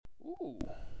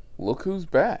look who's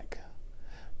back.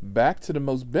 Back to the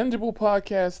most bingeable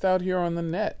podcast out here on the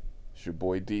net. It's your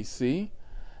boy DC,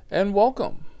 and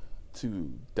welcome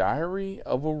to Diary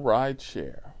of a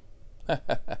Rideshare.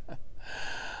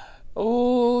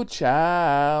 Oh,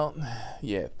 child.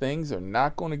 Yeah, things are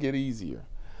not going to get easier.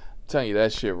 I'm telling you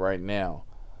that shit right now.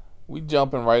 We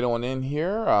jumping right on in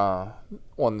here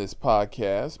on this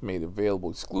podcast made available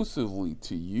exclusively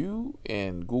to you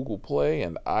in Google Play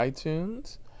and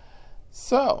iTunes.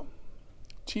 So,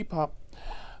 Cheap Hop,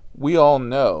 we all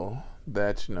know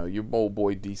that, your old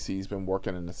boy DC's been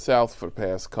working in the South for the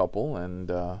past couple, and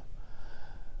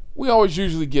we always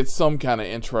usually get some kind of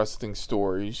interesting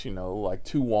stories, like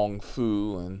Tu Wong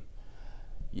Fu, and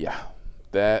yeah,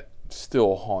 that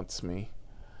still haunts me.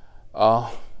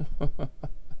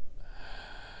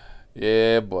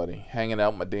 Yeah, buddy, hanging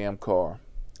out my damn car.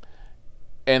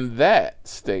 And that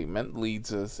statement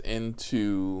leads us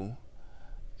into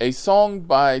a song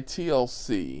by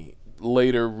TLC,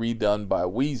 later redone by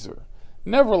Weezer.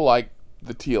 Never liked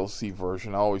the TLC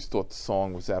version. I always thought the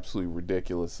song was absolutely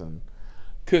ridiculous and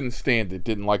couldn't stand it.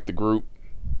 Didn't like the group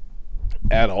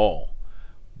at all.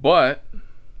 But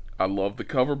I love the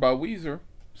cover by Weezer.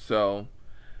 So,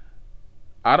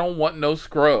 I don't want no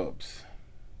scrubs.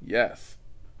 Yes.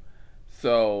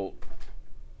 So,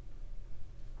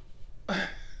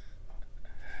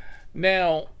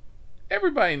 now,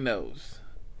 everybody knows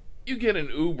you get an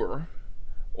Uber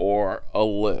or a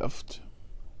Lyft,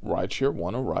 Rideshare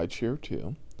 1 or Rideshare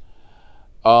 2.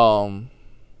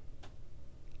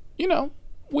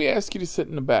 We ask you to sit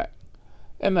in the back,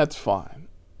 and that's fine.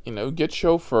 Get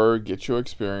chauffeured, get your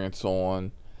experience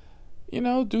on. Do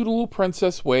the little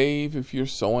princess wave if you're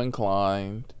so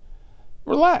inclined.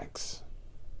 Relax.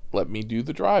 Let me do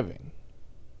the driving.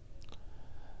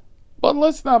 But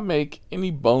let's not make any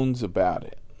bones about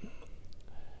it.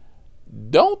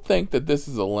 Don't think that this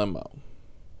is a limo.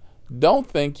 Don't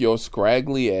think your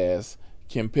scraggly ass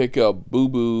can pick up Boo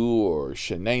Boo or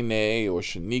Shanae or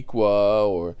Shaniqua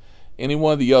or any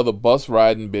one of the other bus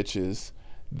riding bitches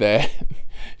that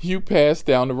you pass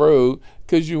down the road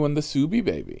because you in the Subi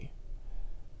baby.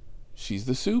 She's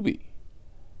the Subi.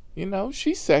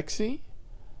 She's sexy,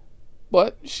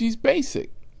 but she's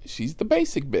basic. She's the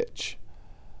basic bitch.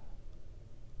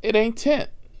 It ain't Tint.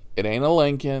 It ain't a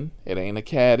Lincoln. It ain't a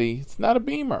Caddy. It's not a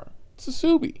Beamer. It's a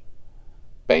Subi.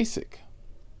 Basic.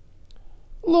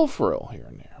 A little frill here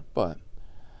and there, but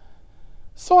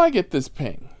so I get this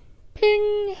ping.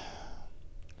 Ping.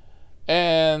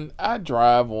 And I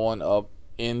drive on up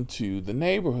into the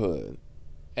neighborhood,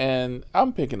 and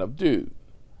I'm picking up dude.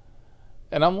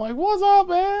 And I'm like, what's up,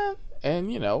 man? And,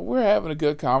 we're having a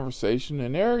good conversation,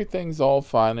 and everything's all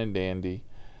fine and dandy.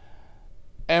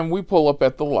 And we pull up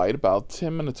at the light about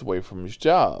 10 minutes away from his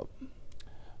job.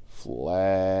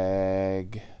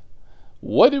 Flag.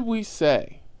 What did we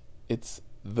say? It's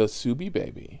the Subi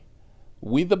baby.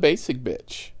 We the basic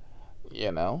bitch.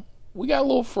 We got a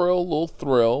little frill, a little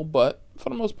thrill, but for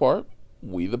the most part,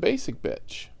 we the basic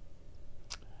bitch.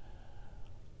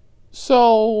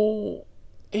 So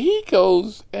he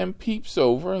goes and peeps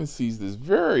over and sees this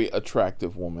very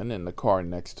attractive woman in the car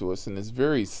next to us in this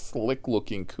very slick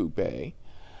looking coupe.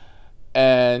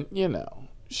 And,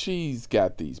 she's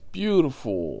got these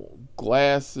beautiful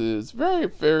glasses. Very,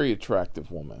 very attractive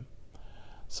woman.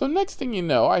 So next thing you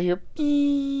know, I hear,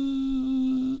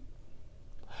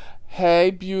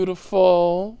 hey,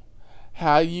 beautiful.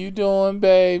 How you doing,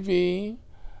 baby?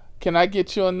 Can I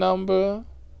get your number?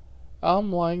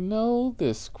 I'm like, no,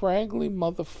 this scraggly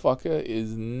motherfucker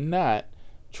is not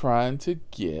trying to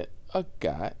get a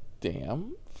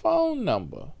goddamn phone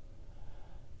number.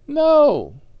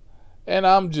 No. And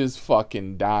I'm just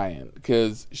fucking dying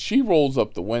because she rolls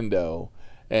up the window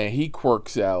and he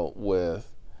quirks out with,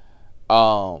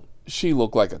 she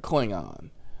looked like a Klingon.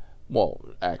 Well,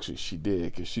 actually she did,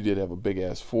 because she did have a big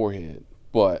ass forehead.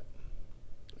 But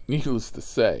needless to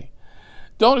say,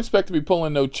 don't expect to be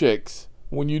pulling no chicks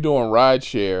when you're doing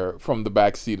rideshare from the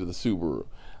back seat of the Subaru.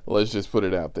 Let's just put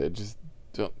it out there. Just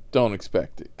don't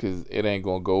expect it, because it ain't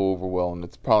gonna go over well, and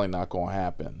it's probably not gonna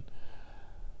happen.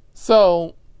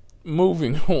 So,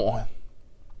 moving on.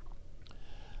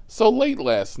 So late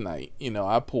last night,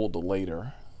 I pulled a late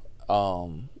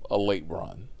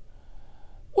run,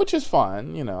 which is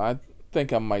fine. I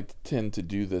think I might tend to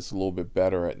do this a little bit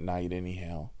better at night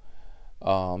anyhow.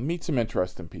 Meet some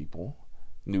interesting people,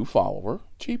 new follower,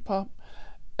 Cheap Pop,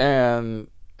 and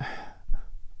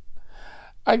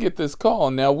I get this call.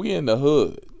 Now we in the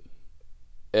hood,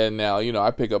 and now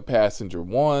I pick up passenger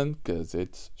 1 because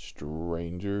it's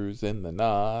strangers in the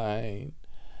night,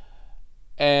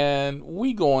 and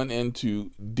we going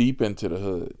deep into the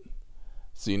hood.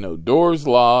 So, doors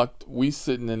locked. We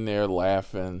sitting in there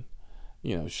laughing.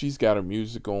 She's got her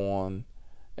music on.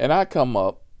 And I come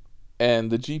up, and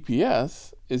the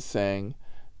GPS is saying,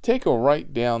 take a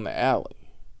right down the alley.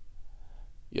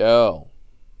 Yo,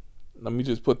 let me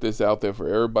just put this out there for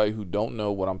everybody who don't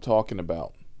know what I'm talking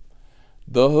about.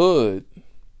 The hood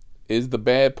is the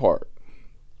bad part.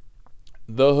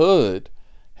 The hood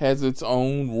has its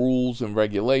own rules and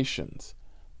regulations.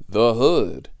 The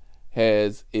hood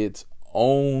has its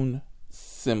own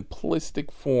simplistic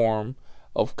form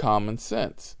of common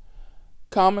sense.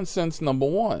 Common sense number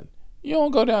one, you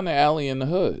don't go down the alley in the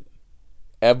hood.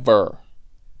 Ever.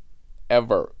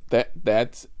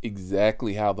 That's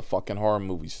exactly how the fucking horror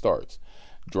movie starts.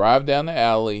 Drive down the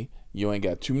alley, you ain't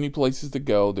got too many places to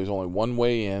go, there's only one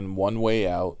way in, one way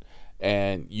out,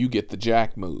 and you get the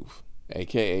jack move,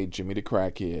 aka Jimmy the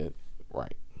Crackhead.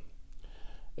 Right.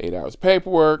 8 hours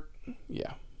paperwork.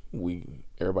 Yeah.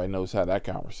 Everybody knows how that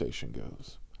conversation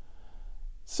goes.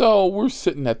 So we're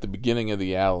sitting at the beginning of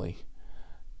the alley,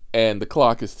 and the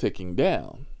clock is ticking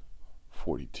down.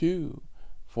 42,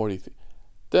 43.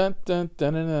 Dun, dun,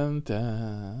 dun, dun, dun,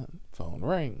 dun. Phone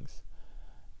rings.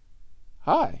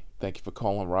 Hi, thank you for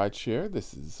calling Rideshare.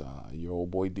 This is your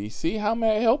old boy DC. How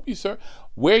may I help you, sir?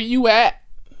 Where you at?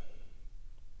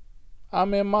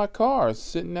 I'm in my car,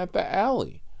 sitting at the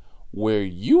alley. Where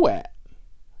you at?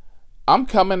 I'm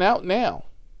coming out now.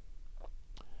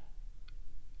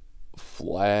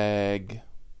 Flag.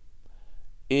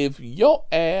 If your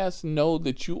ass know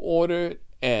that you ordered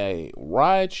a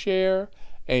rideshare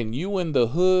and you in the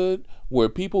hood where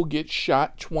people get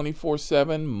shot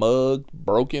 24/7, mugged,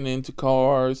 broken into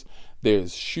cars,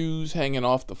 there's shoes hanging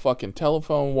off the fucking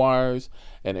telephone wires,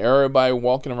 and everybody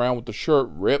walking around with the shirt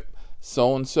rip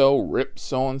so-and-so, rip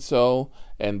so-and-so,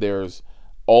 and there's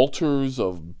altars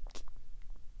of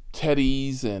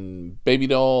teddies and baby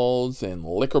dolls and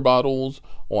liquor bottles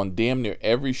on damn near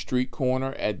every street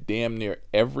corner at damn near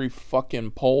every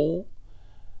fucking pole.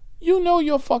 You know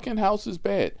your fucking house is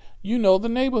bad. You know the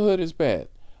neighborhood is bad.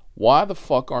 Why the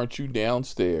fuck aren't you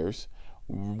downstairs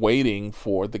waiting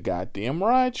for the goddamn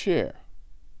rideshare?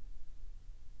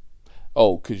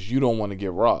 Oh, because you don't want to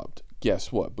get robbed.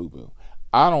 Guess what, boo-boo?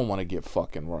 I don't want to get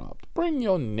fucking robbed. Bring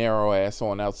your narrow ass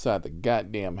on outside the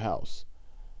goddamn house.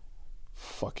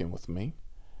 Fucking with me.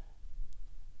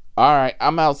 Alright,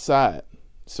 I'm outside.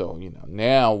 So,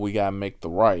 now we gotta make the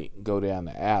right, go down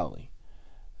the alley.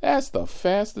 That's the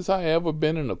fastest I ever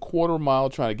been in a quarter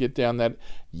mile trying to get down that.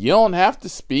 You don't have to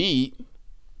speed.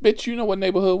 Bitch, you know what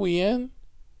neighborhood we in?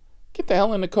 Get the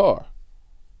hell in the car.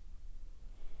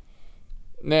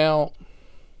 Now,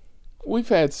 we've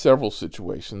had several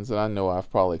situations, and I know I've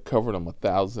probably covered them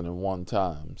 1,001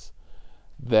 times,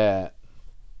 that,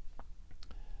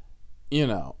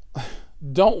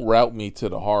 don't route me to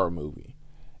the horror movie.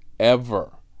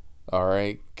 Ever.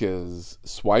 Alright? Because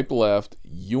swipe left,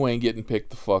 you ain't getting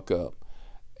picked the fuck up.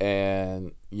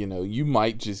 And, you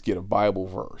might just get a Bible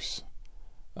verse.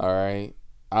 Alright?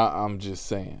 I'm just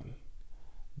saying.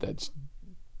 That's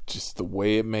just the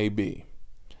way it may be.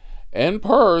 And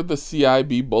per the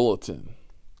CIB bulletin,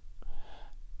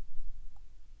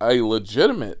 a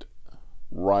legitimate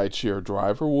rideshare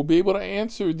driver will be able to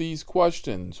answer these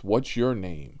questions. What's your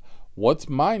name? What's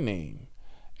my name?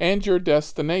 And your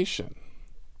destination.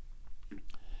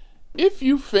 If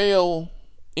you fail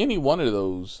any one of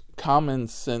those common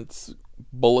sense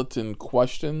bulletin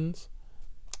questions,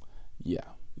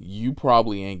 yeah, you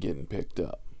probably ain't getting picked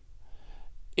up.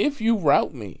 If you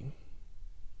route me,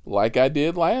 like I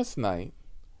did last night,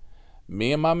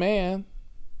 me and my man,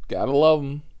 gotta love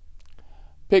him,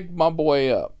 picked my boy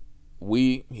up.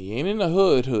 He ain't in the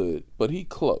hood, but he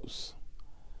close.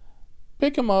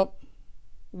 Pick him up,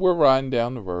 we're riding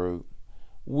down the road.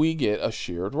 We get a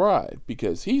shared ride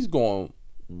because he's going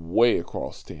way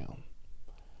across town.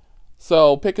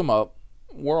 So pick him up,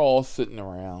 we're all sitting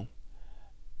around,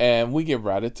 and we get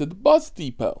routed to the bus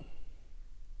depot.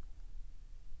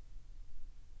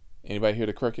 Anybody hear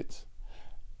the crickets?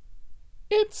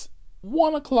 It's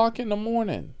 1 o'clock in the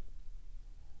morning.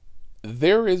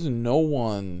 There is no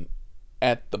one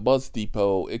at the bus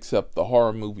depot except the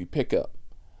horror movie pickup.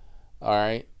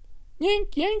 Alright?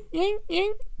 Yink, yink, yink,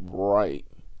 yink. Right.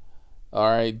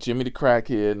 Alright, Jimmy the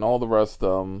Crackhead and all the rest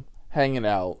of them hanging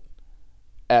out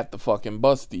at the fucking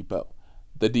bus depot.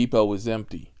 The depot is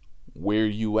empty. Where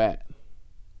you at?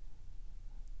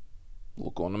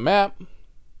 Look on the map.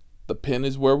 The pin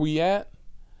is where we at.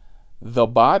 The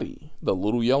body, the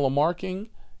little yellow marking,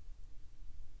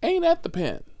 ain't at the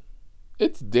pin.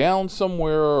 It's down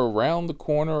somewhere around the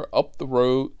corner, up the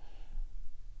road.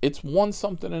 It's 1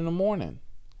 something in the morning.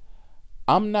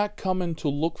 I'm not coming to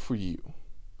look for you.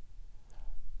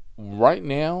 right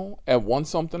now at 1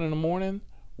 something in the morning,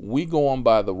 we go on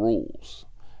by the rules.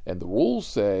 And the rules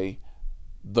say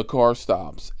the car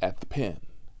stops at the pin.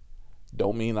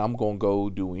 Don't mean I'm going to go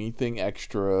do anything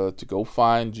extra to go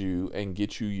find you and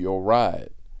get you your ride.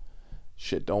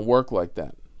 Shit don't work like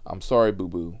that. I'm sorry,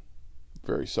 boo-boo.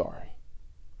 Very sorry.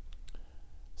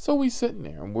 So we sitting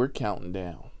there and we're counting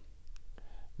down.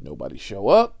 Nobody show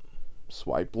up.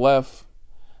 Swipe left.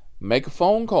 Make a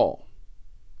phone call.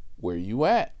 Where you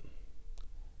at?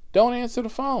 Don't answer the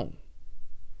phone.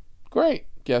 Great.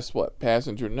 Guess what?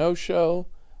 Passenger no-show.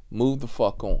 Move the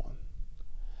fuck on.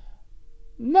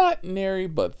 Not nary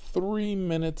but 3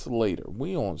 minutes later,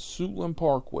 we on Suitland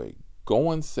Parkway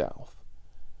going south.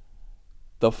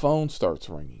 The phone starts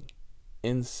ringing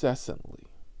incessantly.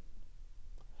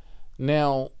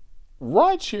 Now,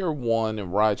 Rideshare 1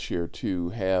 and Rideshare 2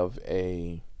 have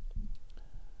a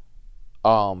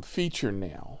feature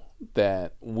now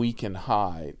that we can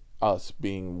hide,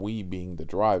 we being the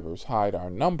drivers, hide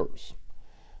our numbers.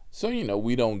 So,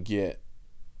 we don't get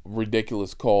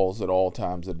ridiculous calls at all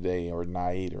times of the day or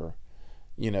night, or,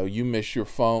 you miss your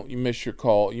phone, you miss your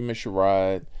call, you miss your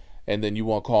ride, and then you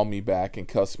want to call me back and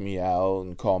cuss me out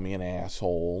and call me an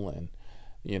asshole and,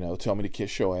 tell me to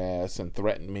kiss your ass and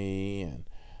threaten me and,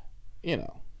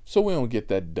 so we don't get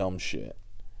that dumb shit.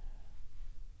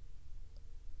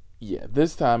 Yeah,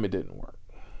 this time it didn't work.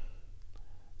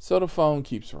 So the phone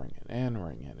keeps ringing and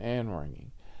ringing and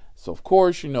ringing. So of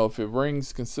course, if it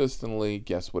rings consistently,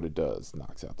 guess what it does?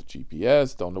 Knocks out the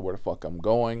GPS, don't know where the fuck I'm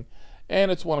going. And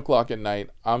it's 1 o'clock at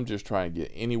night. I'm just trying to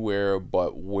get anywhere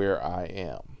but where I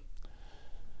am.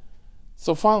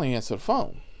 So finally answer the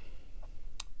phone.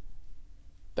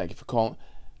 Thank you for calling.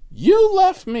 You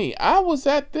left me. I was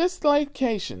at this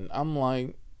location. I'm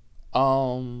like,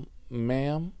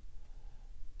 ma'am,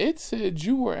 it said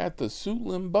you were at the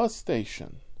Suitland bus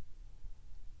station.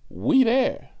 We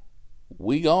there.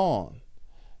 We gone.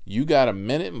 You got 1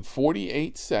 minute and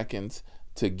 48 seconds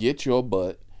to get your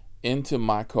butt into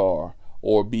my car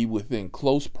or be within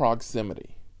close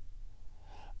proximity.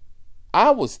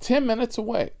 I was 10 minutes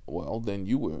away. Well, then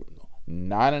you were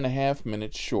 9.5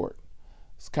 minutes short.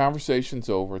 This conversation's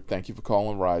over. Thank you for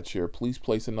calling Rideshare. Please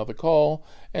place another call,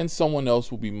 and someone else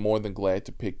will be more than glad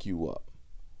to pick you up.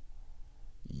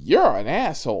 You're an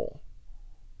asshole.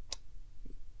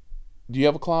 Do you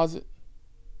have a closet?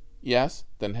 Yes?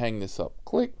 Then hang this up.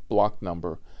 Click, block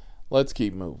number. Let's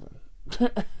keep moving.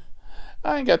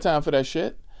 I ain't got time for that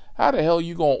shit. How the hell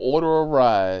you gonna order a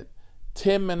ride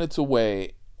 10 minutes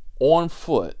away on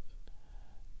foot,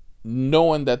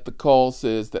 knowing that the call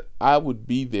says that I would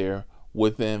be there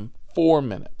within 4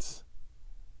 minutes?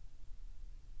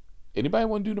 Anybody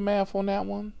want to do the math on that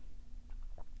one?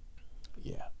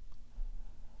 Yeah.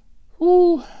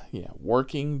 Whew. Yeah,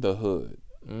 working the hood.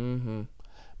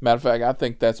 Matter of fact, I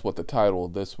think that's what the title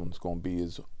of this one's going to be,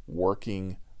 is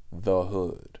Working the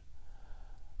Hood.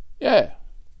 Yeah.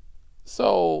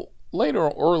 So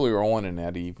earlier on in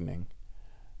that evening,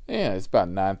 it's about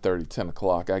 9:30, 10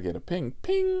 o'clock, I get a ping.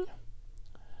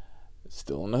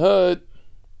 Still in the hood.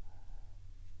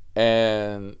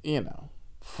 And,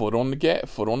 foot on the gas,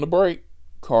 foot on the brake,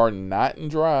 car not in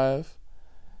drive.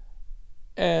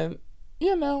 And,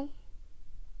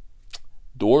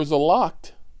 doors are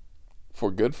locked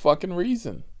for good fucking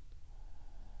reason.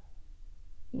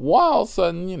 While all of a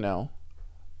sudden,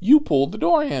 you pulled the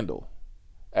door handle.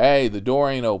 Hey, the door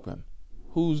ain't open.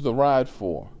 Who's the ride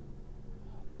for?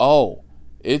 Oh,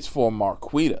 it's for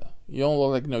Marquita. You don't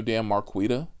look like no damn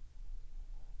Marquita.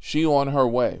 She on her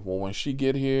way. Well, when she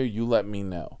get here, you let me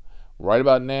know. Right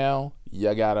about now,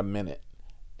 you got 1 minute,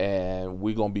 and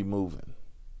we gonna be moving.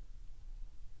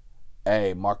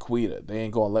 Hey, Marquita, they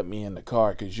ain't gonna let me in the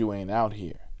car because you ain't out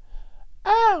here.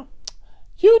 Oh,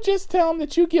 you just tell them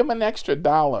that you give them an extra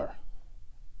 $1.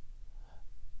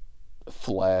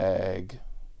 Flag.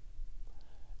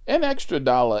 An extra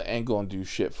 $1 ain't gonna do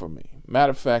shit for me.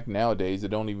 Matter of fact, nowadays, it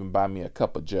don't even buy me a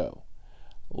cup of Joe,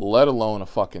 let alone a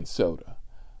fucking soda.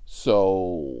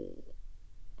 So,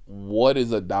 what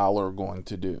is $1 going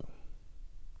to do?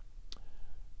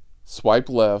 Swipe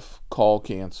left, call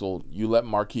canceled. You let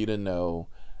Marquita know.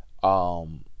 I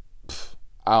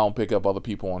don't pick up other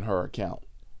people on her account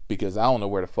because I don't know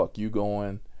where the fuck you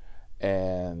going,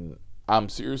 and I'm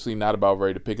seriously not about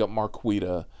ready to pick up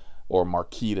Marquita or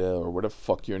Marquita or whatever the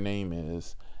fuck your name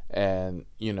is, and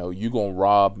you gonna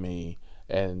rob me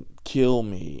and kill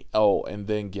me. Oh, and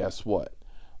then guess what?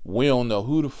 We don't know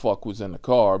who the fuck was in the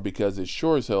car because it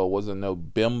sure as hell wasn't no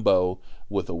bimbo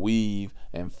with a weave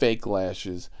and fake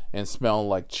lashes and smelling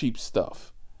like cheap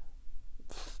stuff.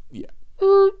 Yeah.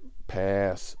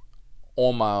 Pass.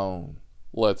 On my own.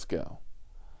 Let's go.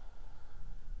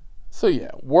 So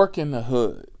yeah, work in the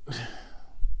hood.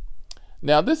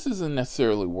 Now this isn't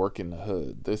necessarily work in the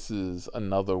hood. This is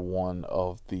another one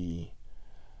of the,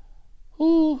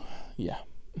 ooh, yeah,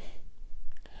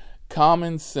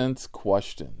 common sense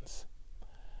questions.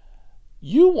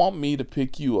 You want me to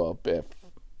pick you up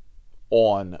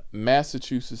on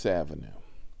Massachusetts Avenue.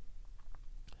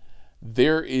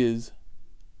 That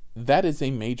is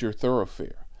a major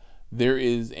thoroughfare. There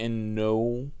is in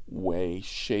no way,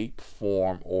 shape,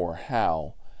 form, or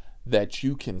how that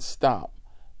you can stop,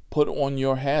 put on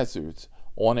your hazards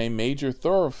on a major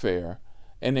thoroughfare,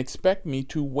 and expect me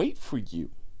to wait for you.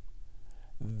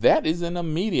 That is an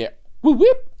immediate whoop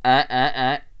whoop,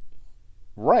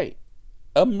 right,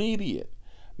 immediate.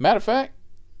 Matter of fact,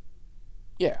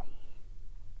 yeah,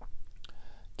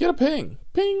 get a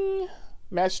ping,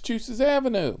 Massachusetts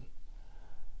Avenue.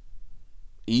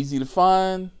 Easy to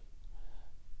find.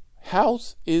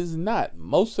 House is not.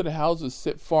 Most of the houses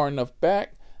sit far enough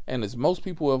back, and as most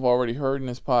people have already heard in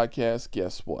this podcast,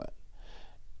 guess what?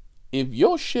 If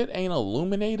your shit ain't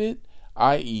illuminated,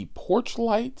 i.e. porch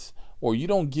lights, or you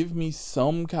don't give me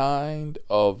some kind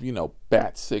of,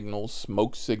 bat signal,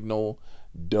 smoke signal,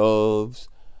 doves,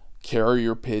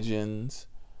 carrier pigeons,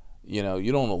 you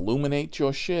don't illuminate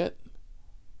your shit,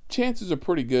 chances are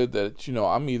pretty good that,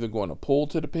 I'm either going to pull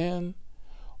to the pin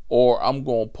or I'm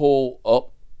going to pull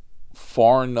up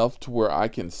far enough to where I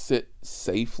can sit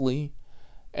safely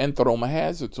and throw my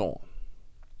hazards on.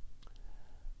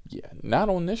 Yeah, not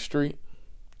on this street.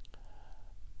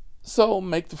 So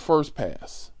make the first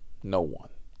pass. No one.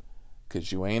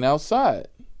 Because you ain't outside.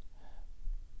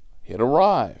 Hit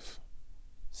arrive.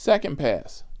 Second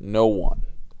pass. No one.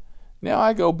 Now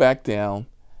I go back down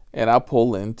and I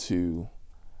pull into,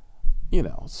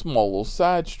 small little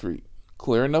side street.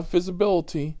 Clear enough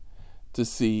visibility to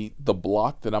see the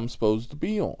block that I'm supposed to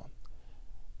be on.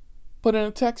 Put in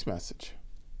a text message.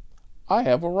 I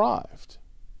have arrived.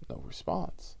 No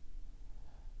response.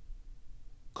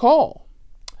 Call.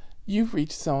 You've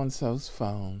reached so-and-so's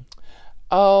phone.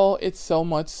 Oh, it's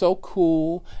so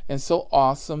cool and so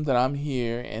awesome that I'm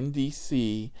here in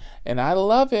DC and I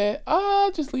love it.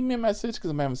 Just leave me a message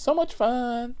because I'm having so much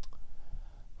fun.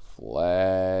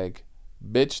 Flag.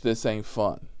 Bitch, this ain't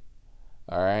fun.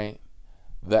 All right?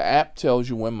 The app tells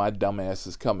you when my dumb ass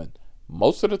is coming.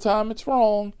 Most of the time it's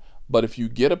wrong, but if you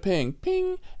get a ping,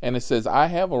 and it says I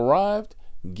have arrived,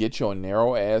 get your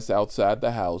narrow ass outside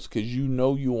the house because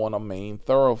you on a main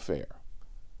thoroughfare.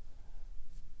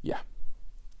 Yeah.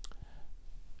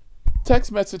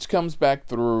 Text message comes back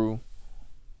through.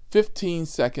 15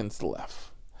 seconds left.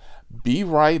 Be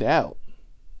right out.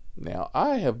 Now,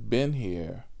 I have been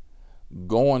here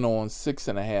going on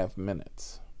 6.5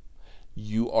 minutes.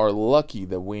 You are lucky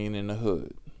that we ain't in the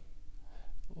hood.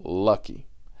 Lucky.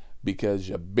 Because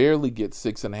you barely get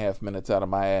 6.5 minutes out of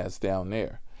my ass down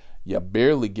there. You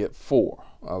barely get 4,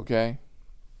 okay?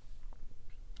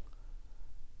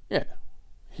 Yeah.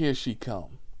 Here she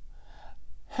come.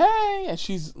 Hey, and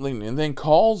she's leaning and then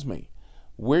calls me.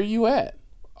 Where you at?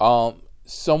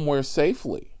 Somewhere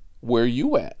safely. Where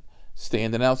you at?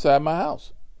 Standing outside my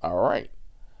house. All right.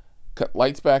 Cut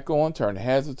lights back on, turn the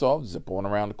hazards off, zip on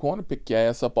around the corner, pick your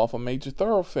ass up off a major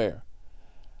thoroughfare.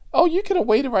 Oh, you could have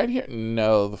waited right here.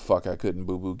 No, the fuck I couldn't,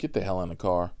 boo-boo. Get the hell in the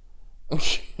car.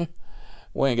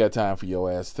 We ain't got time for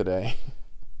your ass today.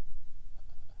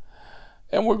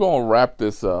 And we're going to wrap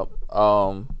this up.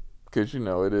 Because,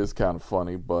 it is kind of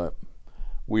funny, but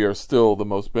we are still the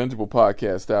most bingeable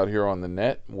podcast out here on the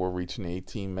net. We're reaching the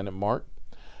 18-minute mark.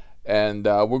 And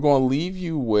we're going to leave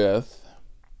you with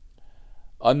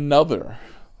another.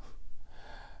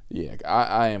 Yeah,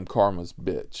 I am karma's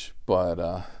bitch.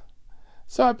 But,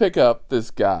 so I pick up this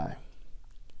guy.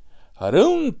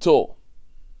 Harunto.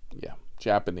 Yeah,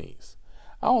 Japanese.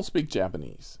 I don't speak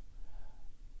Japanese.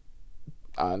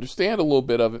 I understand a little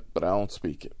bit of it, but I don't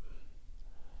speak it.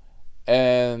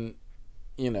 And,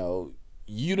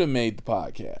 you'd have made the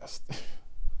podcast.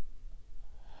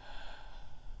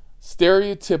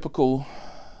 Stereotypical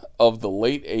of the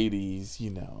late 80s,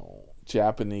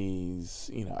 Japanese,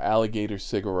 alligator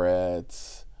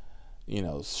cigarettes,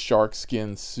 shark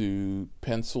skin suit,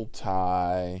 pencil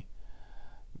tie.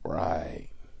 Right.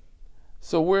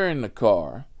 So we're in the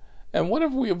car. And what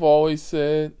have we have always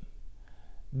said?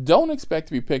 Don't expect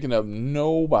to be picking up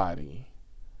nobody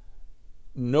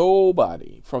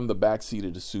from the backseat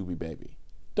of the Subi baby.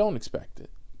 Don't expect it.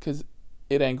 Because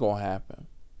it ain't going to happen.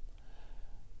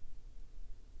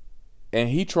 And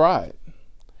he tried.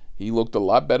 He looked a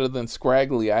lot better than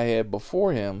Scraggly I had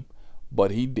before him,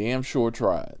 but he damn sure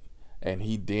tried. And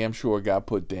he damn sure got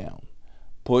put down.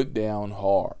 Put down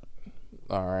hard.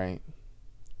 All right.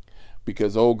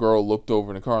 because old girl looked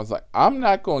over in the car and was like, I'm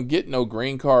not going to get no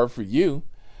green card for you.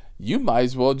 You might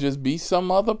as well just be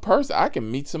some other person. I can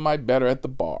meet somebody better at the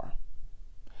bar.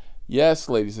 Yes,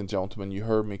 ladies and gentlemen, you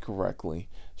heard me correctly.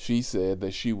 She said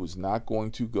that she was not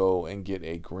going to go and get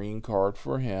a green card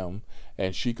for him,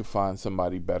 and she could find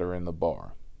somebody better in the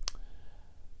bar.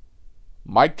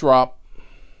 Mic drop.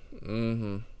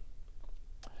 And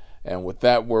with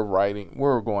that, we're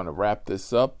going to wrap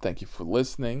this up. Thank you for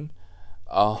listening.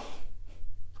 Oh,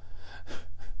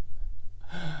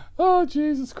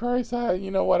 Jesus Christ.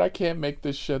 You know what? I can't make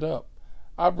this shit up.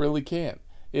 I really can't.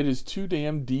 It is too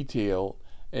damn detailed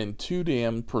and too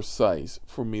damn precise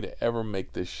for me to ever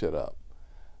make this shit up.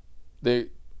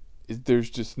 There's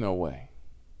just no way.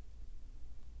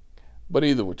 But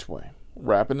either which way,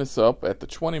 wrapping this up at the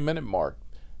 20-minute mark.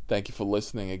 Thank you for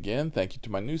listening again. Thank you to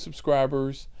my new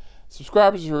subscribers.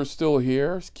 Subscribers who are still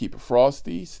here, keep it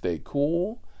frosty, stay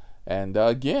cool. And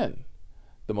again,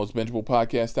 the most bingeable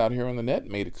podcast out here on the net,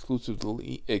 made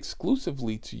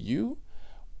exclusively to you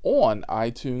on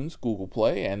iTunes, Google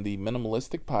Play, and the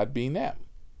minimalistic Podbean app.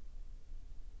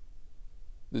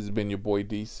 This has been your boy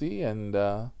DC,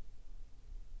 and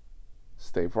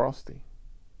stay frosty.